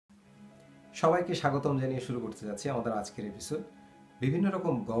সবাইকে স্বাগতম জানিয়ে শুরু করতে যাচ্ছি আমাদের আজকের এপিসোড। বিভিন্ন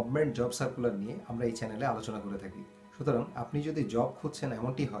রকম গভর্নমেন্ট জব সার্কুলার নিয়ে আমরা এই চ্যানেলে আলোচনা করে থাকি। সুতরাং আপনি যদি জব খুঁজছেন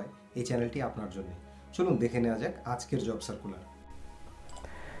এমনটি হয়, এই চ্যানেলটি আপনার জন্য। চলুন দেখে নেওয়া যাক আজকের জব সার্কুলার।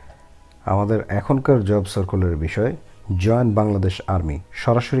 আমাদের এখনকার জব সার্কুলারের বিষয় জয়েন বাংলাদেশ আর্মি,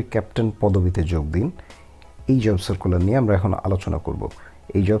 সরাসরি ক্যাপ্টেন পদবিতে যোগ দিন। এই জব সার্কুলার নিয়ে আমরা এখন আলোচনা করব।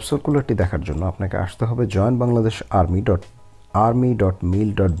 এই জব সার্কুলারটি দেখার জন্য আপনাকে আসতে হবে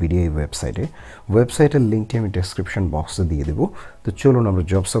joinbangladesharmy.mil.bd ওয়েবসাইটের লিঙ্কটি আমি ডেসক্রিপশন বক্সে দিয়ে দেব। তো চলুন আমরা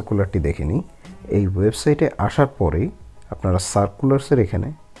জব সার্কুলারটি দেখে নিই। এই ওয়েবসাইটে আসার পরেই আপনারা সার্কুলার্সের এখানে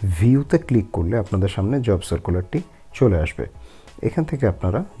ভিউতে ক্লিক করলে আপনাদের সামনে জব সার্কুলারটি চলে আসবে। এখান থেকে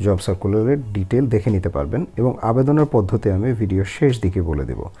আপনারা জব সার্কুলারের ডিটেল দেখে নিতে পারবেন এবং আবেদনের পদ্ধতি আমি ভিডিওর শেষ দিকে বলে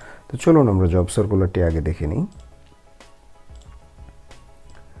দেব। তো চলুন আমরা জব সার্কুলারটি আগে দেখে নিই।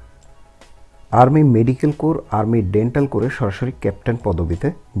 Army medical core, army dental কোরে সরাসরি ক্যাপ্টেন পদবিতে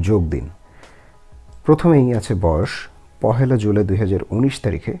যোগ দিন। প্রথমেই আছে বয়স 1 জুলাই 2019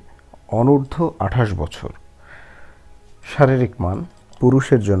 তারিখে অনূর্ধ্ব 28 বছর। শারীরিক মান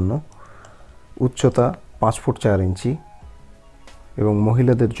পুরুষের জন্য উচ্চতা 5 ফুট 4 ইঞ্চি এবং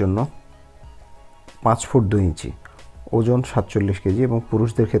মহিলাদের জন্য 5 ফুট 2 ইঞ্চি, ওজন 47 কেজি এবং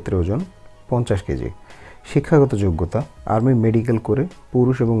পুরুষদের ক্ষেত্রে ওজন 50 কেজি। শিক্ষাগত যোগ্যতা আর্মি মেডিকেল করে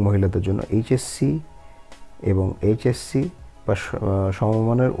পুরুষ এবং মহিলাদের জন্য এইচএসসি এবং এইচএসসি বা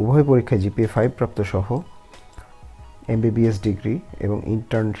সমমানের উভয় পরীক্ষায় জিপিএ 5 প্রাপ্ত সহ এমবিবিএস ডিগ্রি এবং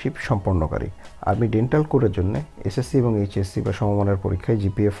ইন্টার্নশিপ সম্পন্নকারী। আর্মি ডেন্টাল কোরের জন্য এসএসসি এবং এইচএসসি বা সমমানের পরীক্ষায়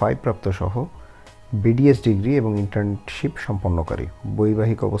জিপিএ 5 প্রাপ্ত সহ বিডিএস ডিগ্রি এবং ইন্টার্নশিপ সম্পন্নকারী।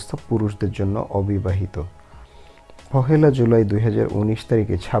 বৈবাহিক অবস্থা পুরুষদের জন্য অবিবাহিত। 1 জুলাই 2019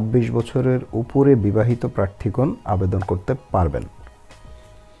 তারিখে 26 বছরের উপরে বিবাহিত প্রার্থীগণ আবেদন করতে পারবেন।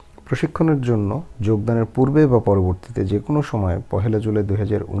 প্রশিক্ষণের জন্য যোগদানের পূর্বে বা পরবর্তীতে যে কোনো সময় 1 জুলাই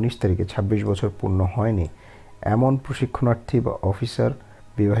 2019 তারিখে 26 বছর পূর্ণ হয়নি এমন প্রশিক্ষণার্থী বা অফিসার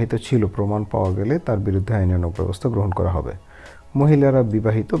বিবাহিত ছিল প্রমাণ পাওয়া গেলে তার বিরুদ্ধে আইনানুগ ব্যবস্থা গ্রহণ করা হবে। মহিলারা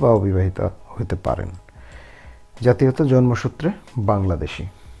বিবাহিত বা অবিবাহিতা হতে পারেন। জাতীয়তা জন্মসূত্রে বাংলাদেশি।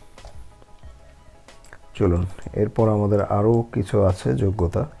 চলুন এরপর আমাদের আরও কিছু আছে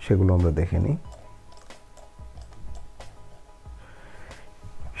যোগ্যতা, সেগুলো আমরা দেখে নিই।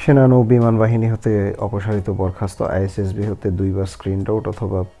 সেনা নৌ বিমান বাহিনী হতে অপসারিত বরখাস্ত, আইএসএসবি হতে 2 বার স্ক্রিনড আউট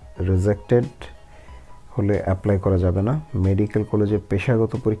অথবা রিজেক্টেড হলে অ্যাপ্লাই করা যাবে না। মেডিকেল কলেজের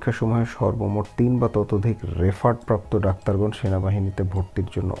পেশাগত পরীক্ষাসমূহে সর্বমোট 3 বা ততোধিক রেফার্ড প্রাপ্ত ডাক্তারগণ সেনাবাহিনীতে ভর্তির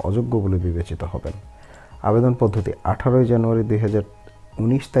জন্য অযোগ্য বলে বিবেচিত হবেন। আবেদন পদ্ধতি 18 জানুয়ারি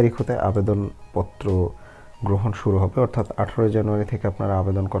 2019 তারিখ হতে আবেদনপত্র গ্রহণ শুরু হবে, অর্থাৎ 18 জানুয়ারি থেকে আপনারা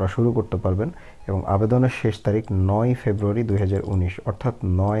আবেদন করা শুরু করতে পারবেন এবং আবেদনের শেষ তারিখ 9 ফেব্রুয়ারি 2019, অর্থাৎ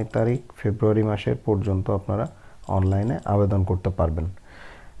 9 তারিখ ফেব্রুয়ারি মাসের পর্যন্ত আপনারা অনলাইনে আবেদন করতে পারবেন।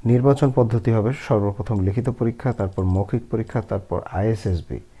 নির্বাচন পদ্ধতি হবে সর্বপ্রথম লিখিত পরীক্ষা, তারপর মৌখিক পরীক্ষা, তারপর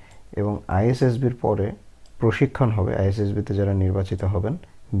আইএসএসবি এবং আইএসএসবির পরে প্রশিক্ষণ হবে। আইএসএসবিতে যারা নির্বাচিত হবেন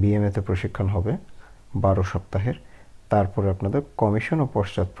বিএমএতে প্রশিক্ষণ হবে 12 সপ্তাহের, তারপরে আপনাদের কমিশন ও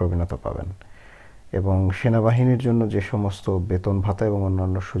পশ্চাৎ প্রবীণতা পাবেন এবং সেনাবাহিনীর জন্য যে সমস্ত বেতন ভাতা এবং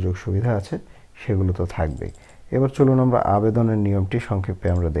অন্যান্য সুযোগ সুবিধা আছে সেগুলো তো থাকবেই। এবার চলুন আমরা আবেদনের নিয়মটি সংক্ষেপে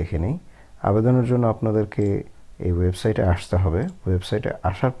আমরা দেখে নিই। আবেদনের জন্য আপনাদেরকে এই ওয়েবসাইটে আসতে হবে। ওয়েবসাইটে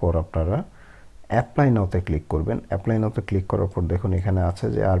আসার পর আপনারা অ্যাপ্লাই নাওতে ক্লিক করবেন। অ্যাপ্লাই নাওতে ক্লিক করার পর দেখুন এখানে আছে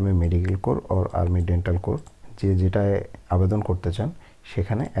যে আর্মি মেডিকেল কোর আর আর্মি ডেন্টাল কোর, যেটায় আবেদন করতে চান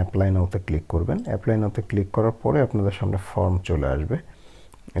সেখানে অ্যাপ্লাই নাওতে ক্লিক করবেন। অ্যাপ্লাই নাওতে ক্লিক করার পরে আপনাদের সামনে ফর্ম চলে আসবে।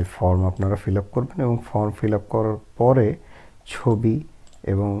 এই ফর্ম আপনারা ফিল আপ করবেন এবং ফর্ম ফিল আপ করার পরে ছবি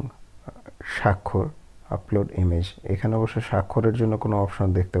এবং স্বাক্ষর, আপলোড ইমেজ। এখানে অবশ্য স্বাক্ষরের জন্য কোনো অপশন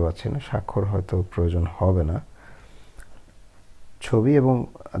দেখতে পাচ্ছি না, স্বাক্ষর হয়তো প্রয়োজন হবে না। ছবি এবং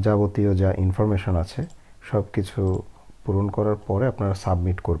যাবতীয় যা ইনফরমেশন আছে সব কিছু পূরণ করার পরে আপনারা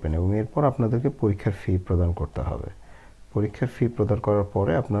সাবমিট করবেন এবং এরপর আপনাদেরকে পরীক্ষার ফি প্রদান করতে হবে। পরীক্ষার ফি প্রদান করার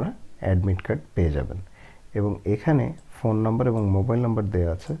পরে আপনারা অ্যাডমিট কার্ড পেয়ে যাবেন এবং এখানে ফোন নাম্বার এবং মোবাইল নাম্বার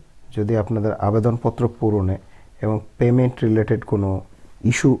দেওয়া আছে। যদি আপনাদের আবেদনপত্র পূরণে এবং পেমেন্ট রিলেটেড কোনো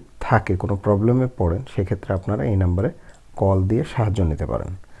ইস্যু থাকে, কোনো প্রবলেমে পড়েন, সেক্ষেত্রে আপনারা এই নাম্বারে কল দিয়ে সাহায্য নিতে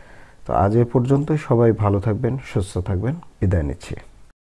পারেন। তো আজ এ পর্যন্তই। সবাই ভালো থাকবেন, সুস্থ থাকবেন, বিদায় নিচ্ছি।